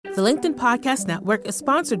The LinkedIn Podcast Network is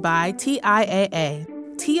sponsored by TIAA.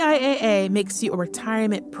 TIAA makes you a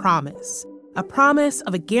retirement promise, a promise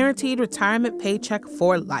of a guaranteed retirement paycheck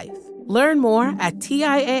for life. Learn more at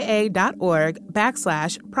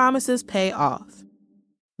TIAA.org/promisespayoff.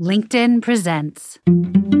 LinkedIn presents.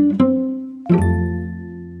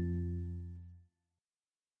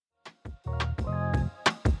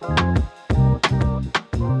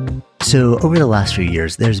 So over the last few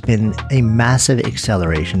years, there's been a massive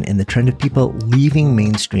acceleration in the trend of people leaving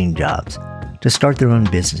mainstream jobs to start their own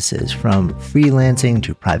businesses, from freelancing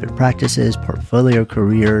to private practices, portfolio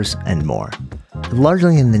careers, and more,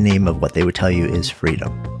 largely in the name of what they would tell you is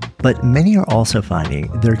freedom. But many are also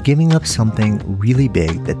finding they're giving up something really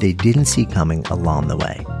big that they didn't see coming along the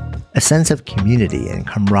way, a sense of community and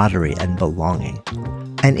camaraderie and belonging.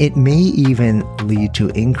 And it may even lead to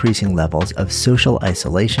increasing levels of social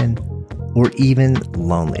isolation or even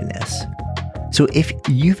loneliness. So if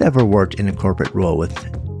you've ever worked in a corporate role with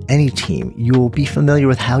any team, you will be familiar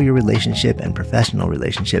with how your relationship and professional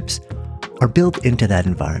relationships are built into that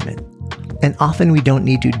environment. And often we don't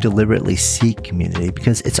need to deliberately seek community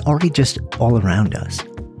because it's already just all around us,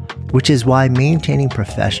 which is why maintaining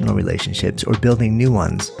professional relationships or building new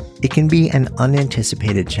ones, it can be an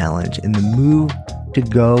unanticipated challenge in the move to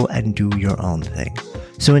go and do your own thing.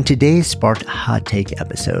 So in today's Sparked Hot Take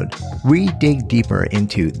episode, we dig deeper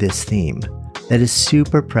into this theme that is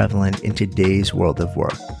super prevalent in today's world of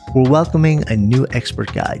work. We're welcoming a new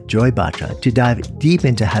expert guide, Joy Batra, to dive deep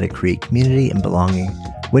into how to create community and belonging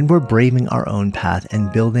when we're braving our own path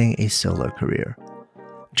and building a solo career.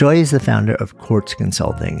 Joy is the founder of Quartz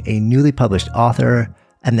Consulting, a newly published author,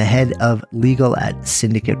 and the head of legal at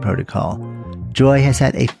Syndicate Protocol. Joy has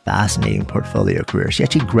had a fascinating portfolio career. She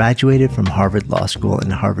actually graduated from Harvard Law School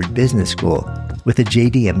and Harvard Business School with a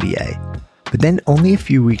JD MBA. But then only a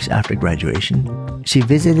few weeks after graduation, she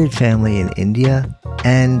visited family in India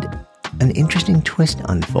and an interesting twist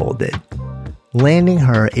unfolded, landing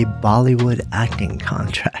her a Bollywood acting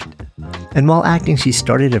contract. And while acting, she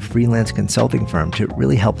started a freelance consulting firm to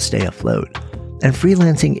really help stay afloat. And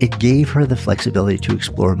freelancing, it gave her the flexibility to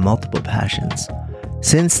explore multiple passions.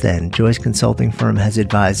 Since then, Joy's consulting firm has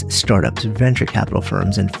advised startups, venture capital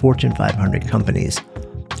firms, and Fortune 500 companies.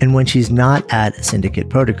 And when she's not at Syndicate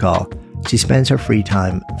Protocol, she spends her free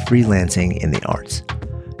time freelancing in the arts.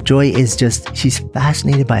 Joy she's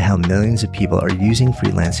fascinated by how millions of people are using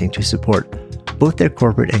freelancing to support both their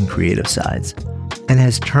corporate and creative sides, and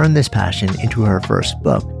has turned this passion into her first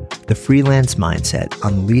book, The Freelance Mindset: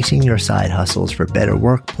 Unleashing Your Side Hustles for Better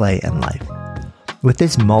Work, Play, and Life. With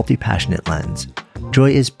this multi-passionate lens,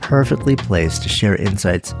 Joy is perfectly placed to share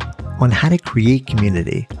insights on how to create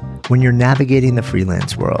community when you're navigating the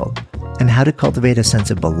freelance world, and how to cultivate a sense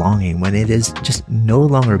of belonging when it is just no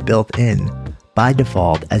longer built in by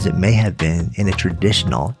default as it may have been in a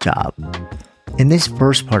traditional job. In this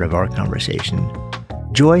first part of our conversation,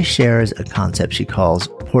 Joy shares a concept she calls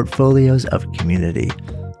portfolios of community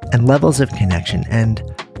and levels of connection, and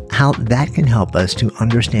how that can help us to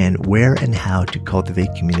understand where and how to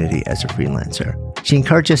cultivate community as a freelancer. She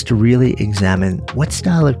encourages us to really examine what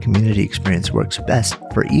style of community experience works best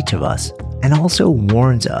for each of us, and also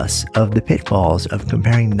warns us of the pitfalls of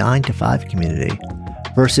comparing 9-to-5 community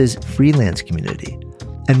versus freelance community,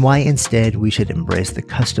 and why instead we should embrace the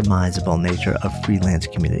customizable nature of freelance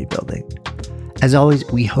community building. As always,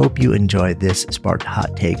 we hope you enjoy this Sparked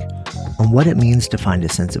Hot Take on what it means to find a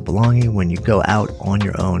sense of belonging when you go out on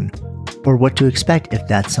your own, or what to expect if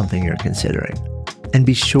that's something you're considering. And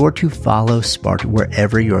be sure to follow Sparked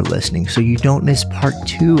wherever you're listening so you don't miss part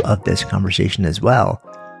 2 of this conversation as well,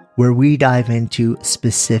 where we dive into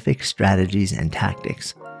specific strategies and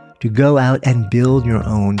tactics to go out and build your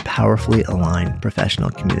own powerfully aligned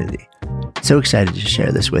professional community. So excited to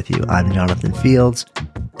share this with you. I'm Jonathan Fields,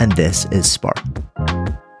 and this is Spark.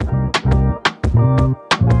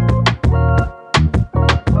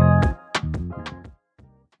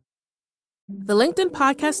 The LinkedIn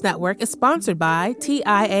Podcast Network is sponsored by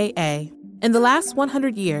TIAA. In the last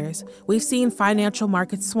 100 years, we've seen financial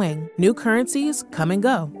markets swing, new currencies come and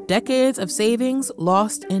go, decades of savings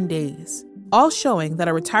lost in days, all showing that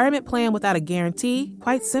a retirement plan without a guarantee,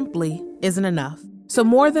 quite simply, isn't enough. So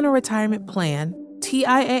more than a retirement plan,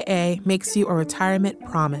 TIAA makes you a retirement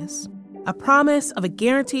promise, a promise of a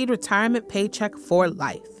guaranteed retirement paycheck for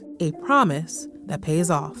life, a promise that pays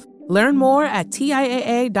off. Learn more at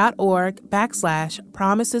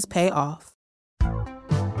TIAA.org/promisespayoff.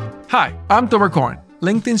 Hi, I'm Tomer Cohen,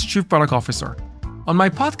 LinkedIn's Chief Product Officer. On my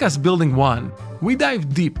podcast, Building One, we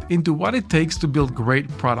dive deep into what it takes to build great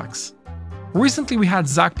products. Recently, we had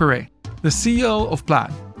Zach Perret, the CEO of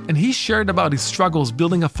Plaid, and he shared about his struggles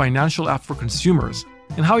building a financial app for consumers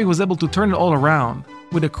and how he was able to turn it all around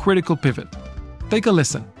with a critical pivot. Take a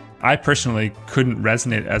listen. I personally couldn't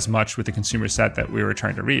resonate as much with the consumer set that we were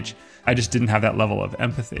trying to reach. I just didn't have that level of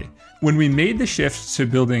empathy. When we made the shift to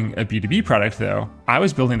building a B2B product, though, I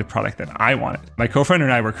was building the product that I wanted. My co-founder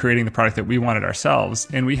and I were creating the product that we wanted ourselves,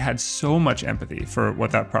 and we had so much empathy for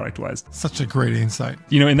what that product was. Such a great insight.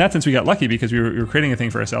 In that sense, we got lucky because we were creating a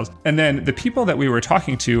thing for ourselves. And then the people that we were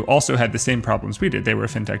talking to also had the same problems we did. They were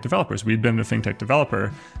fintech developers. We'd been a fintech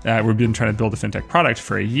developer. We'd been trying to build a fintech product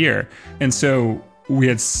for a year. And so we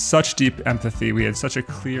had such deep empathy. We had such a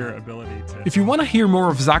clear ability to... If you want to hear more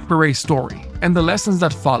of Zach Perret's story and the lessons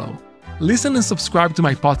that follow, listen and subscribe to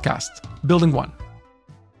my podcast, Building One.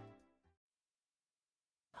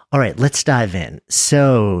 All right, let's dive in.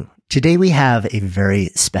 So today we have a very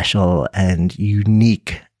special and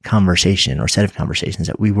unique conversation or set of conversations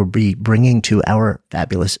that we will be bringing to our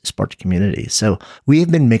fabulous sports community. So we have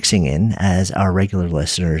been mixing in, as our regular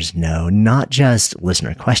listeners know, not just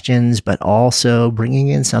listener questions, but also bringing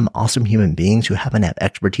in some awesome human beings who happen to have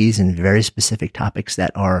expertise in very specific topics that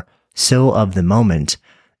are so of the moment.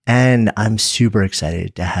 And I'm super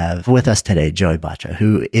excited to have with us today Joy Batra,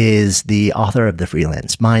 who is the author of The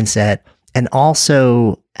Freelance Mindset, and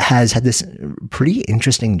also has had this pretty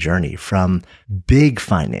interesting journey from big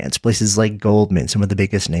finance, places like Goldman, some of the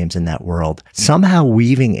biggest names in that world, somehow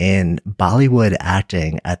weaving in Bollywood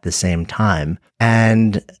acting at the same time,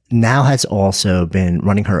 and now has also been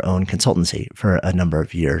running her own consultancy for a number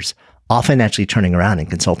of years, often actually turning around and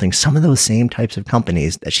consulting some of those same types of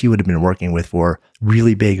companies that she would have been working with for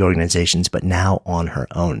really big organizations, but now on her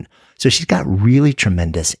own. So she's got really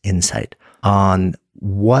tremendous insight on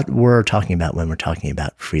what we're talking about when we're talking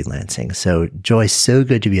about freelancing. So Joy, so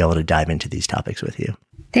good to be able to dive into these topics with you.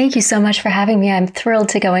 Thank you so much for having me. I'm thrilled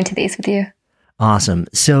to go into these with you. Awesome.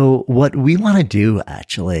 So what we want to do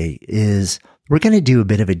actually is we're going to do a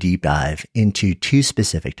bit of a deep dive into two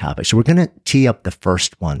specific topics. So we're going to tee up the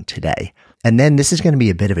first one today. And then this is going to be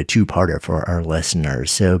a bit of a two-parter for our listeners.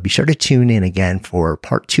 So be sure to tune in again for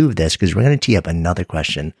part two of this, because we're going to tee up another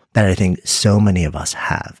question that I think so many of us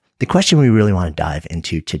have. The question we really want to dive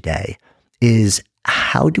into today is,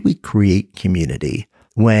 how do we create community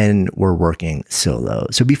when we're working solo?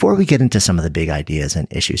 So before we get into some of the big ideas and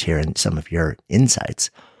issues here and some of your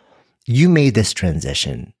insights, you made this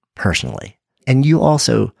transition personally. And you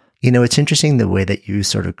also, it's interesting the way that you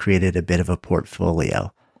sort of created a bit of a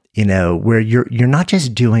portfolio, where you're not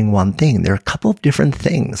just doing one thing. There are a couple of different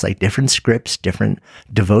things, like different scripts, different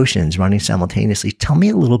devotions running simultaneously. Tell me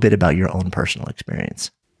a little bit about your own personal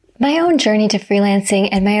experience. My own journey to freelancing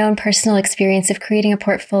and my own personal experience of creating a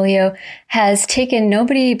portfolio has taken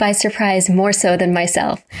nobody by surprise more so than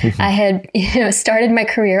myself. I had, started my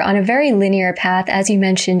career on a very linear path, as you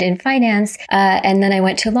mentioned, in finance. And then I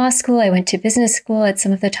went to law school. I went to business school at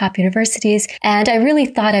some of the top universities. And I really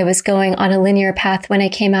thought I was going on a linear path when I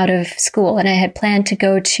came out of school, and I had planned to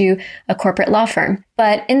go to a corporate law firm.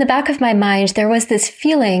 But in the back of my mind, there was this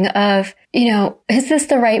feeling of, is this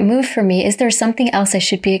the right move for me? Is there something else I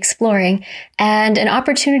should be exploring? And an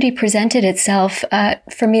opportunity presented itself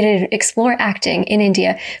for me to explore acting in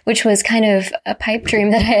India, which was kind of a pipe dream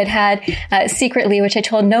that I had secretly, which I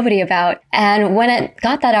told nobody about. And when I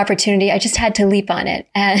got that opportunity, I just had to leap on it.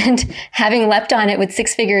 And having leapt on it with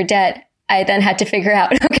 6-figure debt, I then had to figure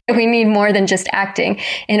out, okay, we need more than just acting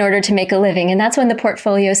in order to make a living. And that's when the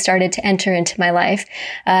portfolio started to enter into my life.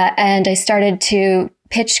 And I started to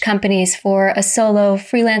pitched companies for a solo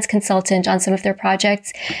freelance consultant on some of their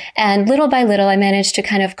projects. And little by little, I managed to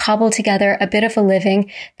kind of cobble together a bit of a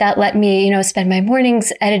living that let me, spend my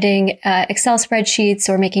mornings editing Excel spreadsheets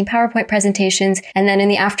or making PowerPoint presentations. And then in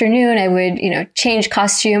the afternoon, I would, change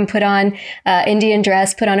costume, put on Indian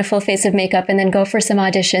dress, put on a full face of makeup, and then go for some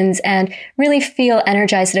auditions and really feel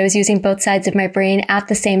energized that I was using both sides of my brain at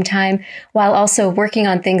the same time, while also working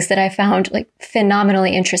on things that I found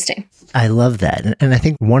phenomenally interesting. I love that. And I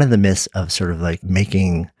think one of the myths of sort of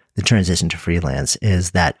making the transition to freelance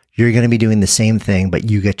is that you're going to be doing the same thing, but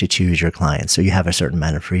you get to choose your clients. So you have a certain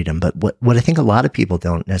amount of freedom. But what I think a lot of people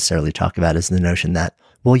don't necessarily talk about is the notion that,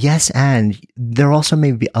 well, yes, and there also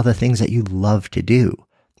may be other things that you love to do,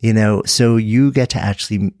 so you get to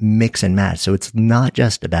actually mix and match. So it's not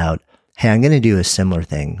just about, hey, I'm going to do a similar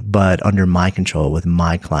thing, but under my control with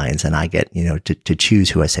my clients, and I get, to choose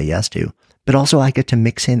who I say yes to. But also I get to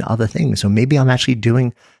mix in other things. So maybe I'm actually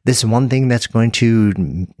doing this one thing that's going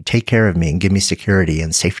to take care of me and give me security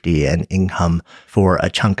and safety and income for a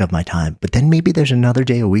chunk of my time. But then maybe there's another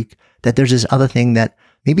day a week that there's this other thing that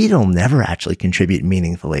maybe it'll never actually contribute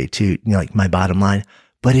meaningfully to, my bottom line,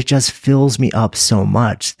 but it just fills me up so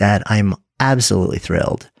much that I'm absolutely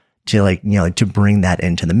thrilled to to bring that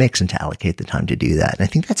into the mix and to allocate the time to do that. And I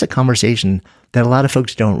think that's a conversation that a lot of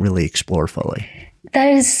folks don't really explore fully. That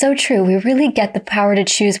is so true. We really get the power to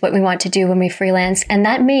choose what we want to do when we freelance. And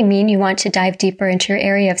that may mean you want to dive deeper into your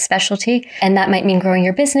area of specialty. And that might mean growing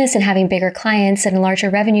your business and having bigger clients and a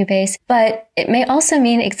larger revenue base. But it may also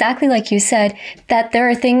mean, exactly like you said, that there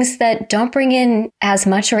are things that don't bring in as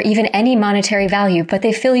much or even any monetary value, but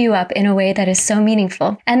they fill you up in a way that is so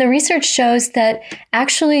meaningful. And the research shows that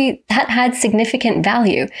actually that adds significant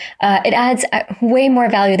value. It adds way more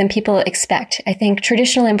value than people expect. I think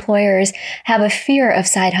traditional employers have a fear of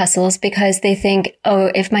side hustles because they think,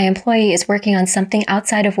 oh, if my employee is working on something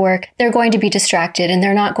outside of work, they're going to be distracted and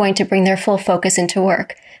they're not going to bring their full focus into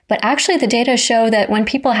work. But actually, the data show that when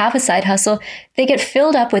people have a side hustle, they get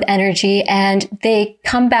filled up with energy and they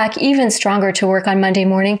come back even stronger to work on Monday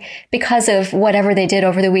morning because of whatever they did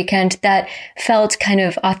over the weekend that felt kind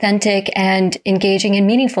of authentic and engaging and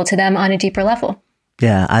meaningful to them on a deeper level.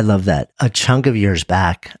 Yeah, I love that. A chunk of years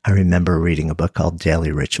back, I remember reading a book called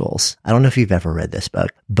Daily Rituals. I don't know if you've ever read this book,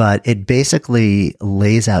 but it basically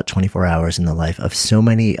lays out 24 hours in the life of so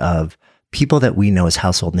many of people that we know as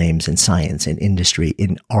household names in science, in industry,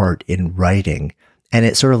 in art, in writing. And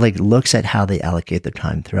it sort of like looks at how they allocate their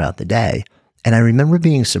time throughout the day. And I remember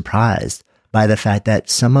being surprised by the fact that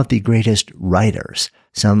some of the greatest writers,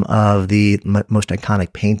 some of the most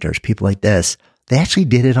iconic painters, people like this, they actually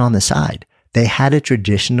did it on the side. They had a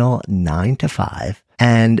traditional 9 to 5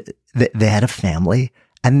 and they had a family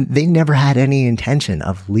and they never had any intention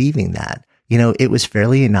of leaving that. It was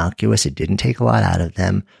fairly innocuous. It didn't take a lot out of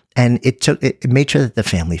them. And it made sure that the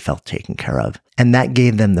family felt taken care of. And that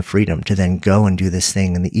gave them the freedom to then go and do this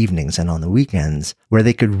thing in the evenings and on the weekends where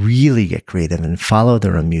they could really get creative and follow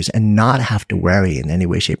their own muse and not have to worry in any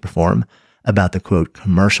way, shape, or form about the quote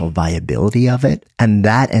commercial viability of it. And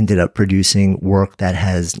that ended up producing work that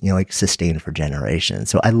has, sustained for generations.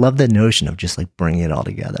 So I love the notion of just bringing it all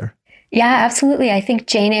together. Yeah, absolutely. I think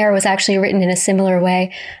Jane Eyre was actually written in a similar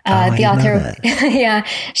way. The author, yeah,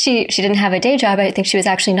 she didn't have a day job. I think she was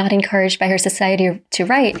actually not encouraged by her society to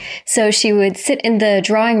write. So she would sit in the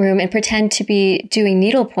drawing room and pretend to be doing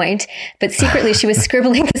needlepoint, but secretly she was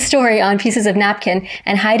scribbling the story on pieces of napkin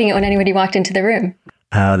and hiding it when anybody walked into the room.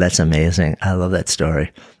 Oh, that's amazing. I love that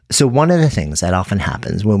story. So one of the things that often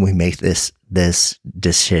happens when we make this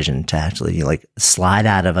decision to actually slide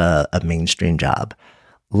out of a mainstream job,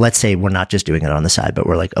 let's say we're not just doing it on the side, but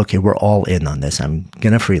we're like, okay, we're all in on this. I'm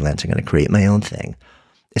going to freelance. I'm going to create my own thing.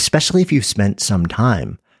 Especially if you've spent some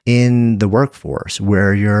time in the workforce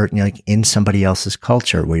where you're in somebody else's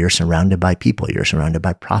culture, where you're surrounded by people, you're surrounded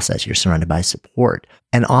by process, you're surrounded by support.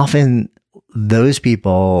 And often those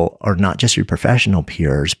people are not just your professional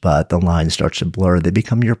peers, but the line starts to blur. They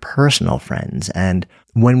become your personal friends. And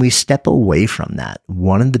when we step away from that,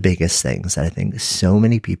 one of the biggest things that I think so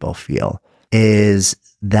many people feel is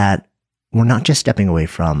that we're not just stepping away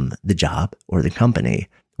from the job or the company,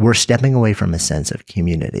 we're stepping away from a sense of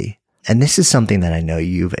community. And this is something that I know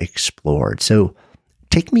you've explored. So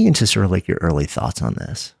take me into sort of your early thoughts on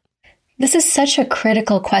this. This is such a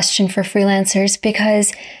critical question for freelancers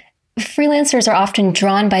because freelancers are often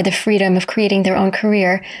drawn by the freedom of creating their own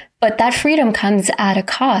career, but that freedom comes at a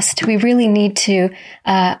cost. We really need to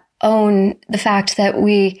own the fact that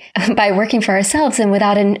we, by working for ourselves and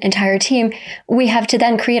without an entire team, we have to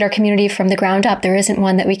then create our community from the ground up. There isn't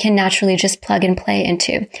one that we can naturally just plug and play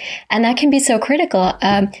into. And that can be so critical.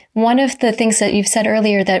 One of the things that you've said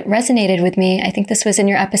earlier that resonated with me, I think this was in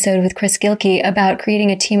your episode with Chris Gilkey about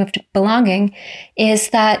creating a team of belonging, is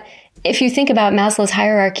that if you think about Maslow's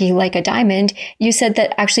hierarchy like a diamond, you said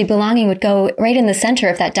that actually belonging would go right in the center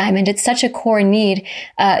of that diamond. It's such a core need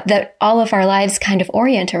that all of our lives kind of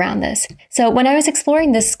orient around this. So when I was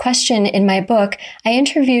exploring this question in my book, I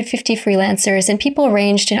interviewed 50 freelancers and people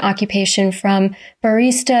ranged in occupation from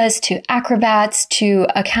baristas to acrobats to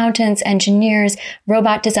accountants, engineers,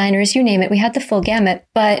 robot designers, you name it. We had the full gamut.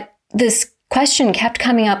 But this question kept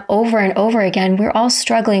coming up over and over again. We're all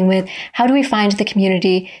struggling with how do we find the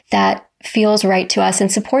community that feels right to us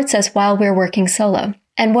and supports us while we're working solo.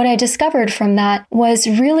 And what I discovered from that was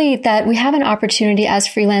really that we have an opportunity as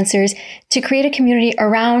freelancers to create a community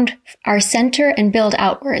around our center and build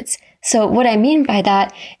outwards. So what I mean by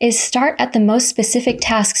that is start at the most specific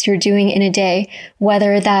tasks you're doing in a day,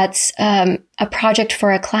 whether that's a project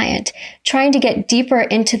for a client. Trying to get deeper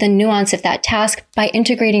into the nuance of that task by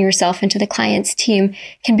integrating yourself into the client's team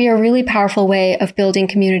can be a really powerful way of building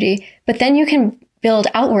community. But then you can build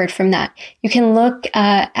outward from that. You can look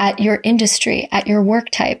at your industry, at your work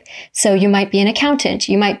type. So you might be an accountant,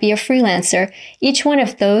 you might be a freelancer. Each one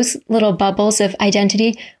of those little bubbles of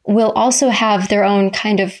identity will also have their own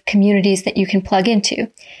kind of communities that you can plug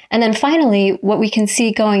into. And then finally, what we can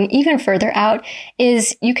see going even further out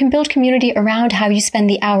is you can build community around how you spend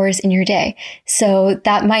the hours in your day. So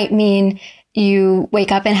that might mean you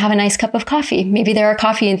wake up and have a nice cup of coffee. Maybe there are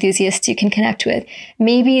coffee enthusiasts you can connect with.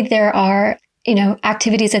 Maybe there are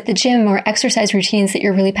activities at the gym or exercise routines that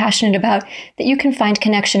you're really passionate about that you can find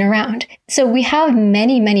connection around. So we have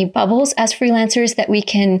many, many bubbles as freelancers that we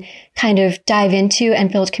can kind of dive into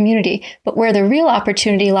and build community. But where the real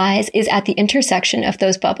opportunity lies is at the intersection of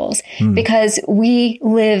those bubbles, because we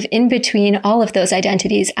live in between all of those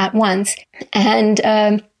identities at once.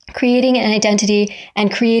 And creating an identity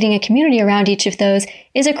and creating a community around each of those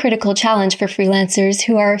is a critical challenge for freelancers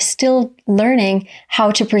who are still learning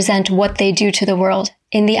how to present what they do to the world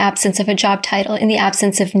in the absence of a job title, in the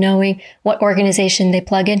absence of knowing what organization they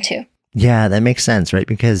plug into. Yeah, that makes sense, right?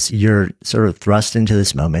 Because you're sort of thrust into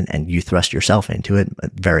this moment and you thrust yourself into it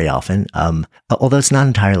very often. Although it's not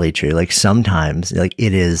entirely true. Like sometimes it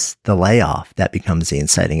is the layoff that becomes the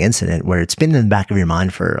inciting incident where it's been in the back of your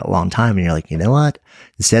mind for a long time. And you're like, you know what?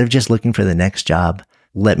 Instead of just looking for the next job,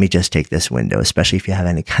 let me just take this window, especially if you have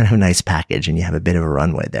any kind of nice package and you have a bit of a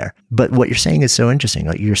runway there. But what you're saying is so interesting.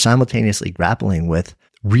 Like you're simultaneously grappling with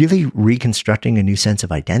really reconstructing a new sense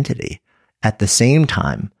of identity at the same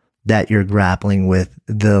time that you're grappling with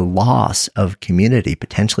the loss of community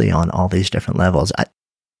potentially on all these different levels.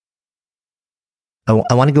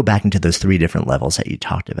 I want to go back into those three different levels that you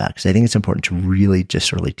talked about, because I think it's important to really just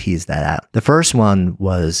sort of tease that out. The first one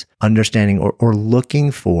was understanding or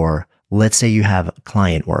looking for, let's say you have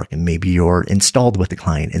client work and maybe you're installed with the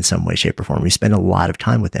client in some way, shape, or form. You spend a lot of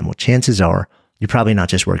time with them. Well, chances are you're probably not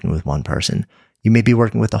just working with one person. You may be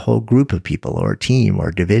working with a whole group of people or a team or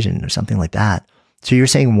a division or something like that. So you're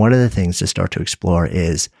saying one of the things to start to explore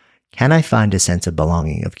is, can I find a sense of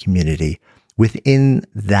belonging, of community within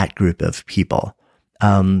that group of people?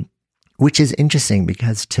 Which is interesting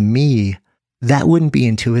because to me, that wouldn't be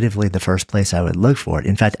intuitively the first place I would look for it.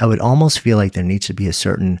 In fact, I would almost feel like there needs to be a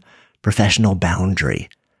certain professional boundary,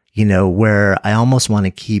 where I almost want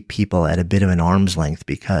to keep people at a bit of an arm's length,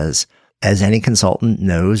 because as any consultant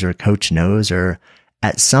knows or coach knows, or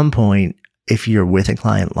at some point, if you're with a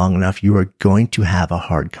client long enough, you are going to have a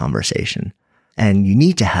hard conversation, and you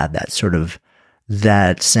need to have that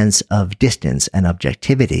sense of distance and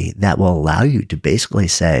objectivity that will allow you to basically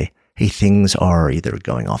say, hey, things are either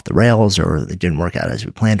going off the rails or they didn't work out as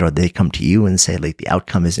we planned, or they come to you and say, like, the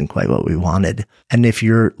outcome isn't quite what we wanted. And if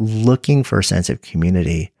you're looking for a sense of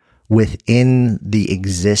community within the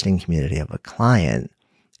existing community of a client,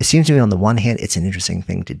 it seems to me on the one hand, it's an interesting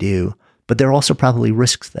thing to do, but there are also probably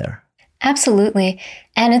risks there. Absolutely.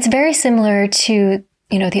 And it's very similar to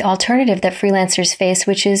the alternative that freelancers face,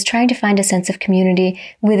 which is trying to find a sense of community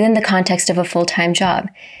within the context of a full-time job.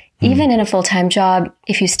 Even in a full-time job,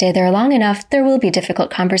 if you stay there long enough, there will be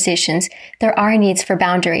difficult conversations. There are needs for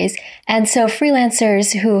boundaries. And so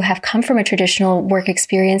freelancers who have come from a traditional work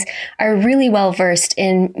experience are really well versed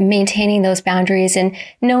in maintaining those boundaries and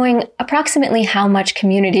knowing approximately how much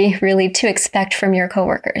community really to expect from your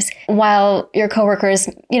coworkers. While your coworkers,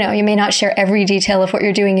 you may not share every detail of what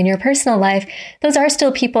you're doing in your personal life, those are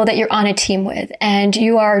still people that you're on a team with, and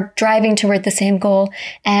you are driving toward the same goal,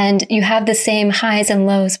 and you have the same highs and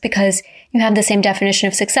lows because you have the same definition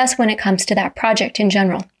of success when it comes to that project in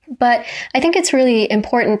general. But I think it's really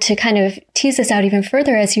important to kind of tease this out even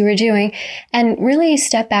further as you were doing and really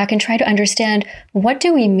step back and try to understand, what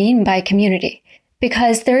do we mean by community?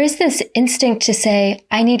 Because there is this instinct to say,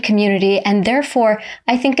 I need community, and therefore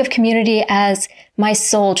I think of community as my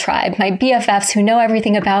soul tribe, my BFFs who know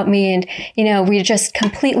everything about me, and, we're just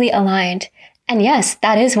completely aligned. And yes,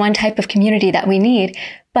 that is one type of community that we need.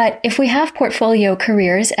 But if we have portfolio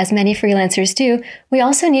careers, as many freelancers do, we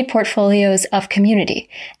also need portfolios of community.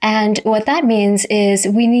 And what that means is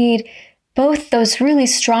we need both those really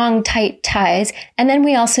strong, tight ties, and then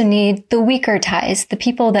we also need the weaker ties, the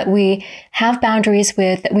people that we have boundaries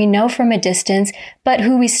with, that we know from a distance, but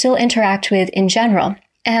who we still interact with in general.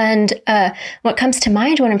 And what comes to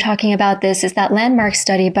mind when I'm talking about this is that landmark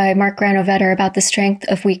study by Mark Granovetter about the strength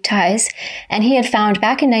of weak ties. And he had found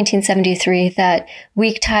back in 1973 that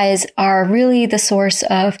weak ties are really the source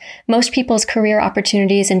of most people's career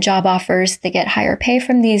opportunities and job offers. They get higher pay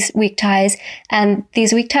from these weak ties. And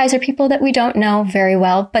these weak ties are people that we don't know very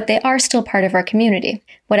well, but they are still part of our community.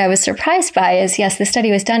 What I was surprised by is, yes, the study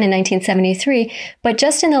was done in 1973, but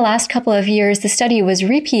just in the last couple of years, the study was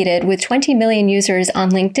repeated with 20 million users online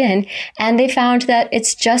on LinkedIn, and they found that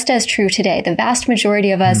it's just as true today. The vast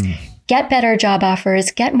majority of us get better job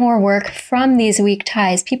offers, get more work from these weak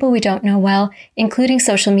ties, people we don't know well, including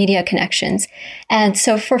social media connections. And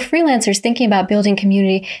so for freelancers thinking about building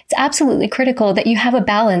community, it's absolutely critical that you have a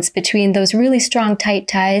balance between those really strong, tight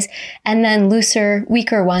ties and then looser,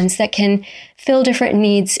 weaker ones that can fill different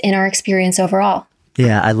needs in our experience overall.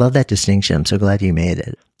 Yeah, I love that distinction. I'm so glad you made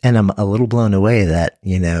it. And I'm a little blown away that,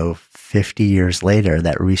 50 years later,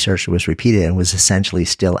 that research was repeated and was essentially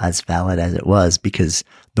still as valid as it was, because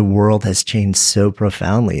the world has changed so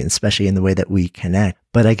profoundly, especially in the way that we connect.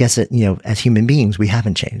 But I guess, as human beings, we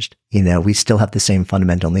haven't changed. We still have the same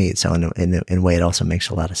fundamental needs. So in a way, it also makes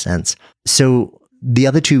a lot of sense. So the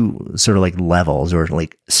other two sort of like levels or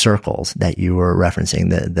like circles that you were referencing,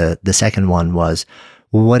 the second one was,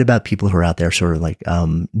 well, what about people who are out there sort of like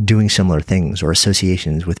doing similar things or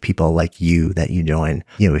associations with people like you that you join?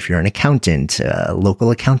 If you're an accountant,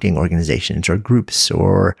 local accounting organizations or groups,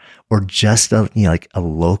 or just a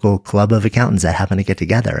local club of accountants that happen to get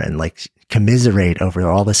together and like commiserate over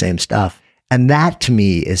all the same stuff. And that to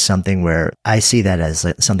me is something where I see that as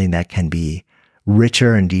something that can be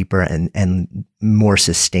richer and deeper and more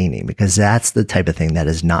sustaining, because that's the type of thing that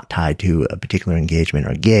is not tied to a particular engagement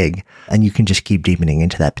or gig. And you can just keep deepening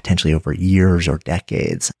into that potentially over years or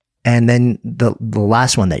decades. And then the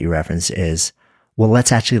last one that you reference is, well,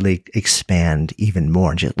 let's actually expand even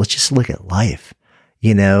more. Let's just look at life.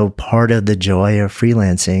 Part of the joy of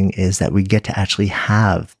freelancing is that we get to actually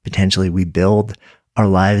we build our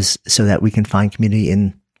lives so that we can find community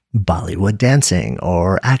in Bollywood dancing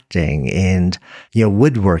or acting and,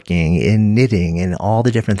 woodworking, in knitting, and all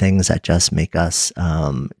the different things that just make us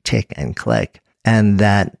tick and click. And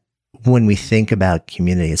that when we think about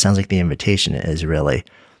community, it sounds like the invitation is really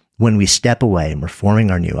when we step away and we're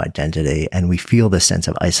forming our new identity and we feel the sense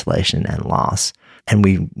of isolation and loss, and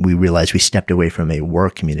we realize we stepped away from a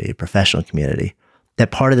work community, a professional community,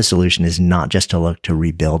 that part of the solution is not just to look to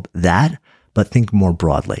rebuild that, but think more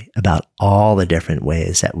broadly about all the different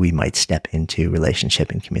ways that we might step into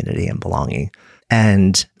relationship and community and belonging,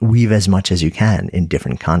 and weave as much as you can in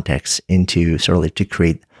different contexts into sort of like to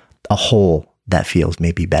create a whole that feels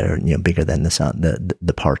maybe better, bigger than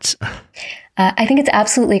the parts. I think it's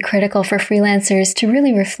absolutely critical for freelancers to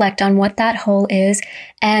really reflect on what that whole is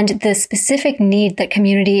and the specific need that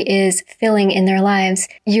community is filling in their lives.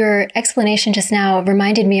 Your explanation just now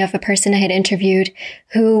reminded me of a person I had interviewed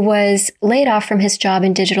who was laid off from his job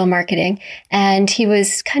in digital marketing. And he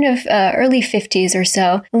was kind of early 50s or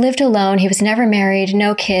so, lived alone. He was never married,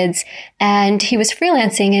 no kids, and he was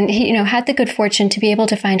freelancing, and he, had the good fortune to be able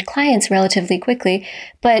to find clients relatively quickly.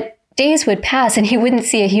 But days would pass and he wouldn't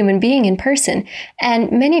see a human being in person. And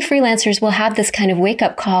many freelancers will have this kind of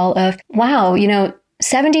wake-up call of, wow,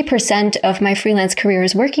 70% of my freelance career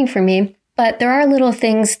is working for me, but there are little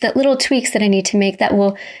tweaks that I need to make that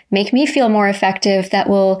will make me feel more effective, that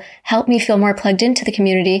will help me feel more plugged into the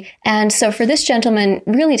community. And so for this gentleman,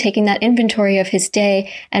 really taking that inventory of his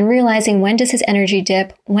day and realizing, when does his energy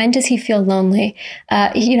dip? When does he feel lonely?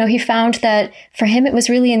 He found that for him, it was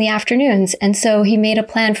really in the afternoons. And so he made a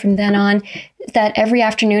plan from then on that every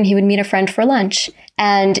afternoon he would meet a friend for lunch.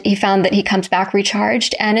 And he found that he comes back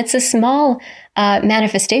recharged. And it's a small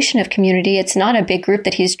manifestation of community. It's not a big group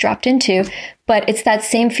that he's dropped into, but it's that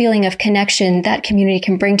same feeling of connection that community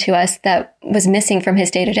can bring to us that was missing from his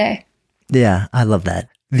day to day. Yeah, I love that.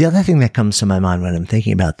 The other thing that comes to my mind when I'm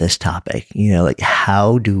thinking about this topic,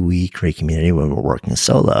 how do we create community when we're working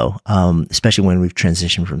solo, especially when we've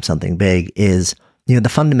transitioned from something big, is the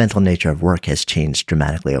fundamental nature of work has changed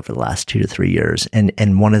dramatically over the last 2 to 3 years.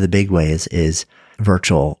 And one of the big ways is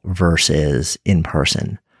virtual versus in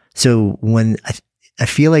person. So when I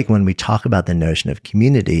feel like when we talk about the notion of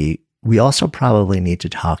community, we also probably need to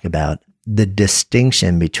talk about the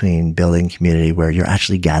distinction between building community where you're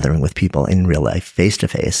actually gathering with people in real life, face to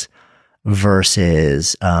face,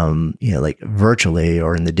 versus, like virtually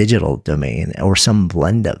or in the digital domain, or some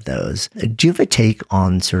blend of those. Do you have a take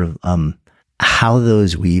on sort of, how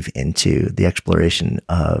those weave into the exploration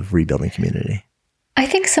of rebuilding community? I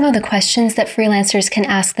think some of the questions that freelancers can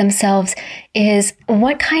ask themselves is,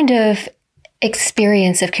 what kind of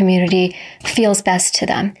experience of community feels best to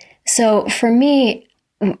them? So for me,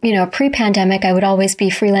 pre-pandemic, I would always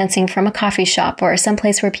be freelancing from a coffee shop or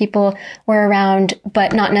someplace where people were around,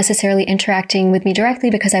 but not necessarily interacting with me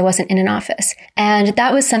directly because I wasn't in an office. And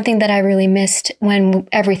that was something that I really missed when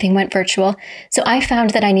everything went virtual. So I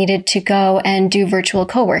found that I needed to go and do virtual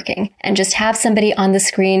co-working and just have somebody on the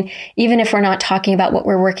screen, even if we're not talking about what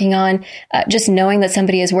we're working on, just knowing that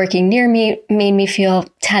somebody is working near me made me feel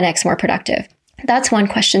 10x more productive. That's one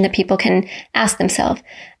question that people can ask themselves.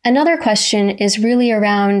 Another question is really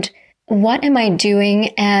around, what am I doing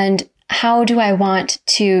and how do I want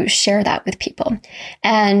to share that with people?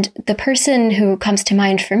 And the person who comes to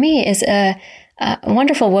mind for me is a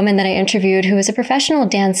wonderful woman that I interviewed who is a professional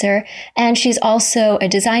dancer, and she's also a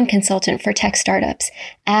design consultant for tech startups.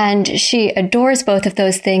 And she adores both of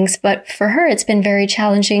those things, but for her, it's been very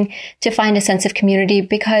challenging to find a sense of community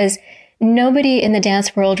because nobody in the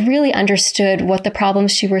dance world really understood what the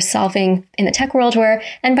problems she was solving in the tech world were,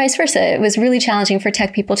 and vice versa. It was really challenging for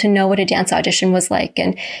tech people to know what a dance audition was like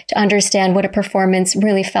and to understand what a performance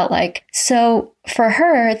really felt like. So for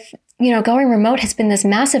her, going remote has been this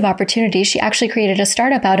massive opportunity. She actually created a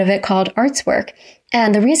startup out of it called Artswork.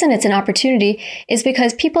 And the reason it's an opportunity is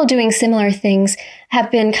because people doing similar things have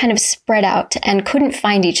been kind of spread out and couldn't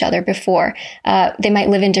find each other before. They might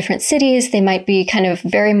live in different cities. They might be kind of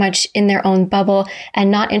very much in their own bubble and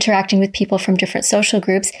not interacting with people from different social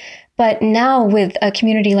groups. But now with a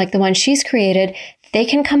community like the one she's created, they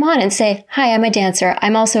can come on and say, hi, I'm a dancer.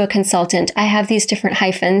 I'm also a consultant. I have these different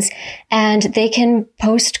hyphens, and they can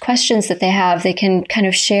post questions that they have. They can kind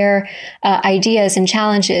of share ideas and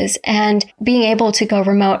challenges, and being able to go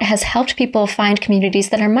remote has helped people find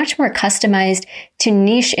communities that are much more customized to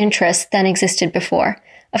niche interests than existed before.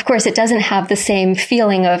 Of course, it doesn't have the same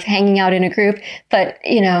feeling of hanging out in a group, but,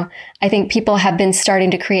 I think people have been starting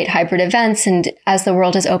to create hybrid events. And as the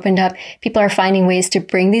world has opened up, people are finding ways to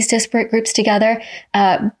bring these disparate groups together.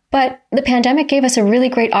 But the pandemic gave us a really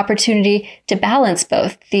great opportunity to balance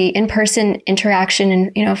both the in-person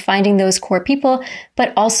interaction and, finding those core people,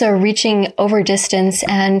 but also reaching over distance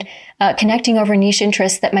and connecting over niche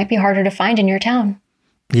interests that might be harder to find in your town.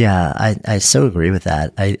 Yeah, I so agree with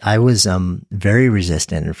that. I was very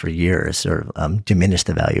resistant and for years sort of diminished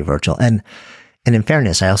the value of virtual. And in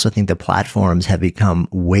fairness, I also think the platforms have become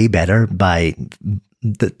way better by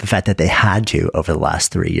the fact that they had to over the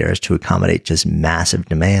last 3 years to accommodate just massive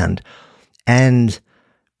demand. And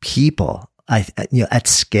people, at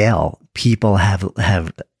scale, people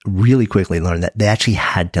have really quickly learned that they actually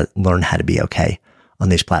had to learn how to be okay on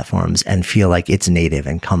these platforms and feel like it's native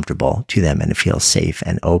and comfortable to them and it feels safe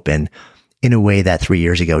and open in a way that 3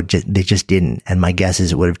 years ago, they just didn't. And my guess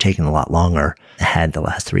is it would have taken a lot longer had the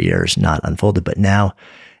last 3 years not unfolded. But now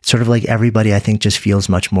it's sort of like everybody, I think, just feels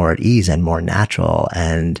much more at ease and more natural,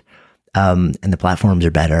 and the platforms are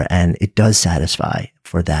better, and it does satisfy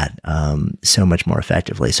for that so much more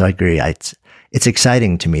effectively. So I agree. It's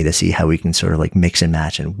exciting to me to see how we can sort of like mix and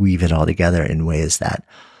match and weave it all together in ways that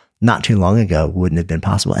not too long ago wouldn't have been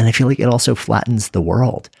possible. And I feel like it also flattens the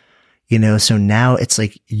world, so now it's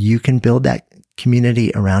like you can build that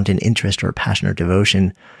community around an interest or a passion or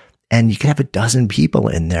devotion, and you can have a dozen people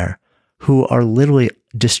in there who are literally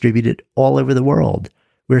distributed all over the world.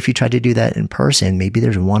 Where if you try to do that in person, maybe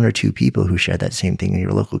there's one or two people who share that same thing in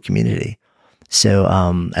your local community. So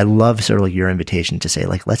I love sort of like your invitation to say,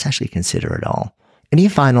 like, let's actually consider it all. Any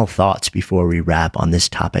final thoughts before we wrap on this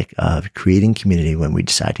topic of creating community when we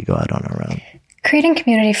decide to go out on our own? Creating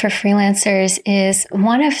community for freelancers is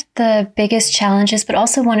one of the biggest challenges, but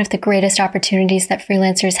also one of the greatest opportunities that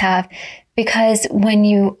freelancers have. Because when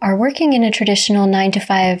you are working in a traditional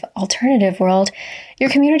 9-to-5 alternative world, your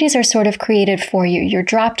communities are sort of created for you. You're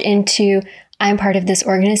dropped into, I'm part of this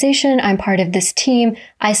organization, I'm part of this team,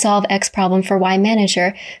 I solve X problem for Y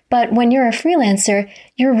manager. But when you're a freelancer,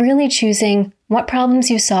 you're really choosing what problems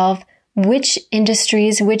you solve, which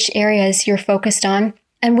industries, which areas you're focused on,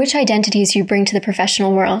 and which identities you bring to the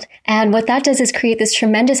professional world. And what that does is create this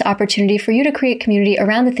tremendous opportunity for you to create community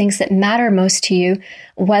around the things that matter most to you,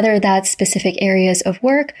 whether that's specific areas of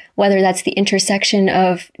work, whether that's the intersection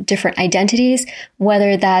of different identities,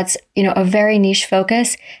 whether that's, a very niche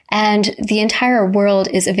focus, and the entire world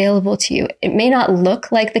is available to you. It may not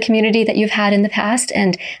look like the community that you've had in the past.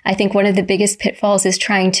 And I think one of the biggest pitfalls is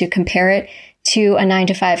trying to compare it to a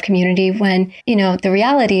 9-to-5 community when, the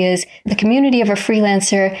reality is the community of a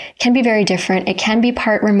freelancer can be very different. It can be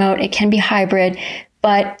part remote. It can be hybrid.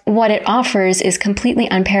 But what it offers is completely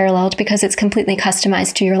unparalleled because it's completely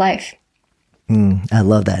customized to your life. I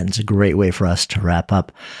love that. It's a great way for us to wrap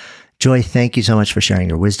up. Joy, thank you so much for sharing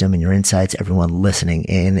your wisdom and your insights. Everyone listening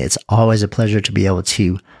in, it's always a pleasure to be able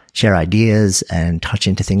to share ideas and touch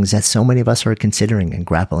into things that so many of us are considering and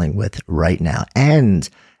grappling with right now. And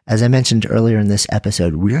as I mentioned earlier in this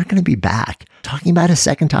episode, we are going to be back talking about a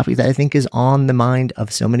second topic that I think is on the mind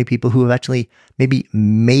of so many people who have actually maybe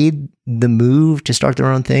made the move to start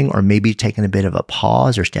their own thing, or maybe taken a bit of a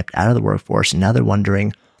pause or stepped out of the workforce. And now they're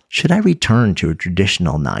wondering, should I return to a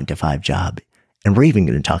traditional 9-to-5 job? And we're even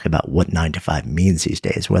going to talk about what 9-to-5 means these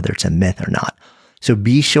days, whether it's a myth or not. So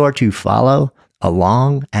be sure to follow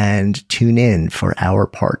along and tune in for our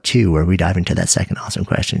part 2 where we dive into that second awesome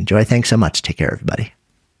question. Joy, thanks so much. Take care, everybody.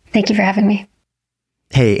 Thank you for having me.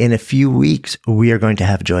 Hey, in a few weeks, we are going to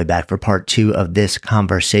have Joy back for part 2 of this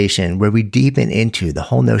conversation where we deepen into the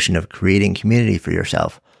whole notion of creating community for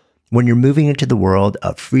yourself. When you're moving into the world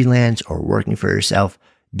of freelance or working for yourself,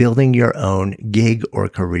 building your own gig or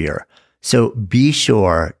career. So be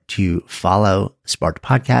sure to follow Sparked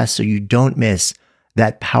Podcast so you don't miss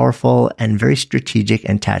that powerful and very strategic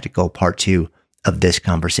and tactical part 2 of this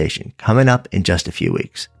conversation coming up in just a few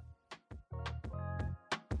weeks.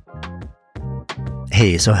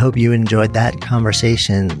 Hey, so I hope you enjoyed that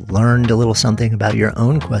conversation, learned a little something about your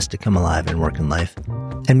own quest to come alive and work in life,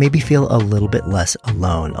 and maybe feel a little bit less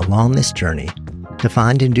alone along this journey to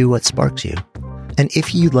find and do what sparks you. And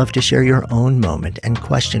if you'd love to share your own moment and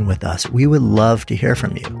question with us, we would love to hear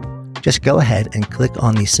from you. Just go ahead and click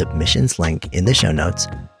on the submissions link in the show notes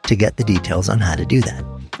to get the details on how to do that.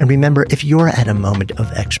 And remember, if you're at a moment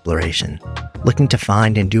of exploration, looking to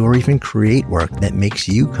find and do or even create work that makes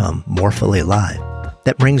you come more fully alive,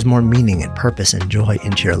 that brings more meaning and purpose and joy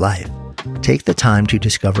into your life, take the time to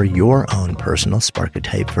discover your own personal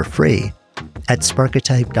Sparketype for free at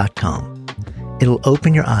sparketype.com. It'll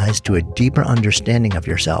open your eyes to a deeper understanding of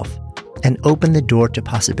yourself and open the door to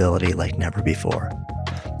possibility like never before.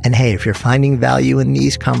 And hey, if you're finding value in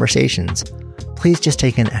these conversations, please just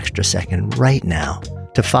take an extra second right now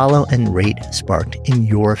to follow and rate Sparked in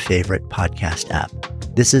your favorite podcast app.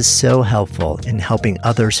 This is so helpful in helping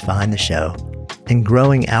others find the show and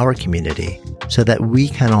growing our community so that we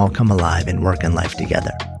can all come alive and work in life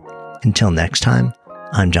together. Until next time,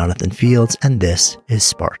 I'm Jonathan Fields, and this is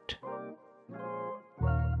Sparked.